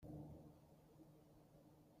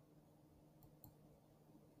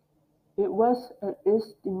It was and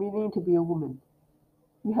is demeaning to be a woman.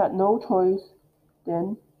 We had no choice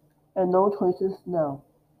then and no choices now.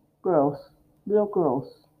 Girls, little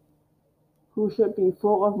girls, who should be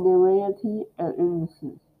full of naivety and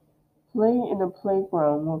innocence, playing in the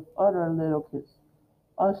playground with other little kids,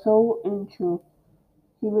 are so into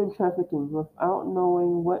human trafficking without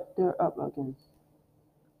knowing what they're up against.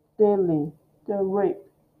 Daily, they're raped,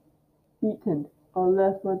 beaten, or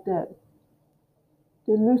left for dead.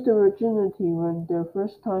 They lose their virginity when their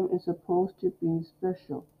first time is supposed to be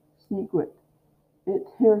special, secret. It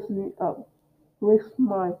tears me up, breaks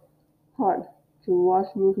my heart to watch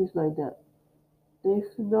movies like that. They've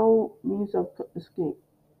no means of escape,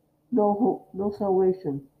 no hope, no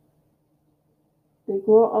salvation. They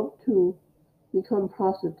grow up to become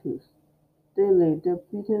prostitutes. Daily, they're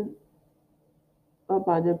beaten up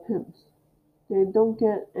by their pimps. They don't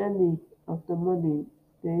get any of the money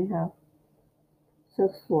they have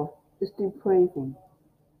sex for. It's depraving.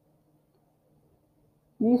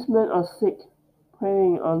 These men are sick,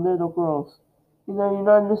 preying on little girls. In the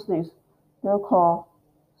United States, they're called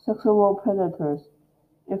sexual predators.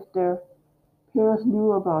 If their parents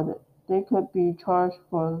knew about it, they could be charged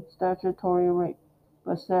for statutory rape.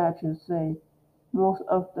 But sad to say, most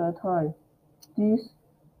of the time, these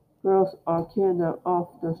girls are kidnapped off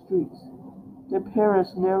the streets. Their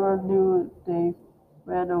parents never knew they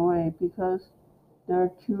ran away because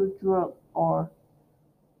they're too drunk or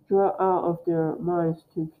drugged out of their minds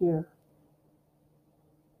to care.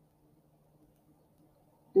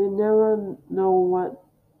 They never know what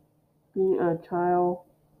being a child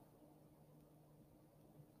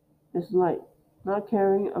is like, not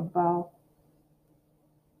caring about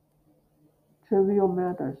trivial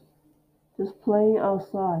matters, just playing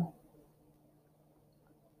outside.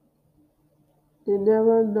 They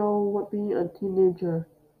never know what being a teenager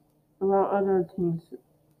around other teens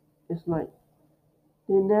is like.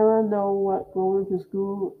 They never know what going to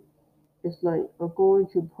school is like, or going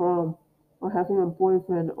to prom, or having a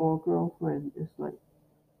boyfriend or girlfriend is like.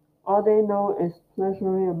 All they know is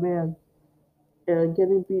pleasuring a man and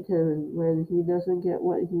getting beaten when he doesn't get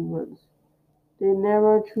what he wants. They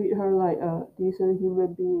never treat her like a decent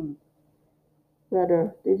human being.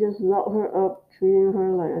 Rather, they just lock her up, treating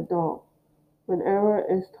her like a dog. Whenever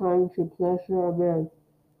it's time to pleasure a man,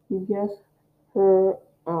 he gets her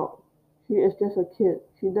out. She is just a kid.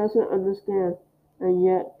 She doesn't understand, and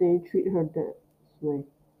yet they treat her that way.